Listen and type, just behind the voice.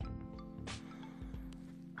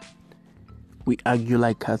We argue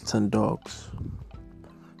like cats and dogs,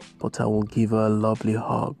 but I will give her a lovely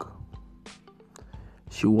hug.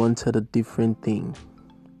 She wanted a different thing,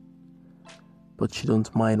 but she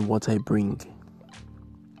don't mind what I bring.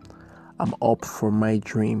 I'm up for my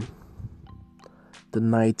dream. The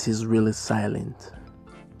night is really silent.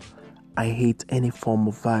 I hate any form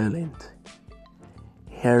of violence.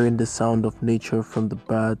 Hearing the sound of nature from the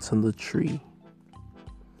birds on the tree.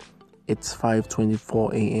 It's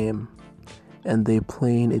 5:24 a.m. and they're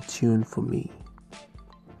playing a tune for me.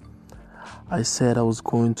 I said I was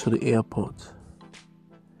going to the airport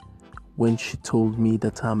when she told me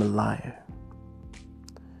that I'm a liar.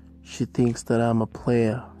 She thinks that I'm a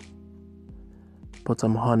player, but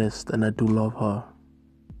I'm honest and I do love her.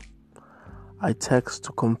 I text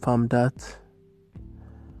to confirm that,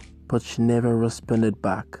 but she never responded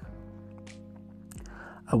back.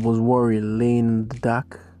 I was worried laying in the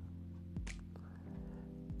dark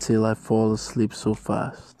till I fall asleep so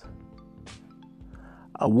fast.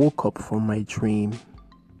 I woke up from my dream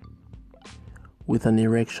with an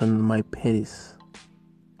erection in my penis.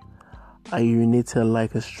 I urinated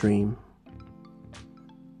like a stream,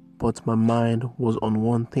 but my mind was on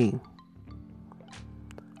one thing.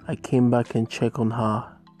 I came back and checked on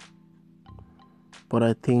her, but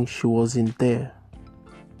I think she wasn't there.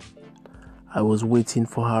 I was waiting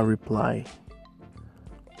for her reply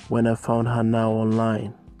when I found her now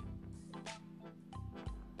online.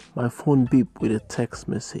 My phone beeped with a text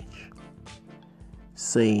message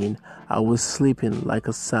saying I was sleeping like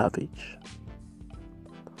a savage.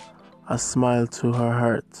 I smiled to her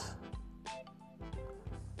heart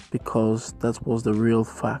because that was the real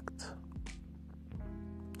fact.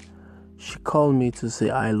 She called me to say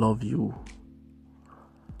I love you.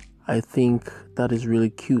 I think that is really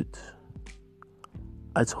cute.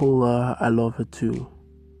 I told her I love her too.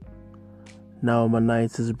 Now my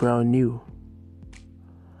night is brand new.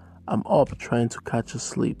 I'm up trying to catch a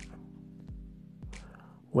sleep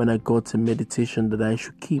when I got a meditation that I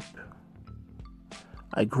should keep.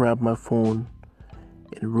 I grabbed my phone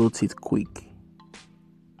and wrote it quick,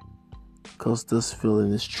 'cause this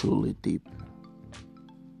feeling is truly deep.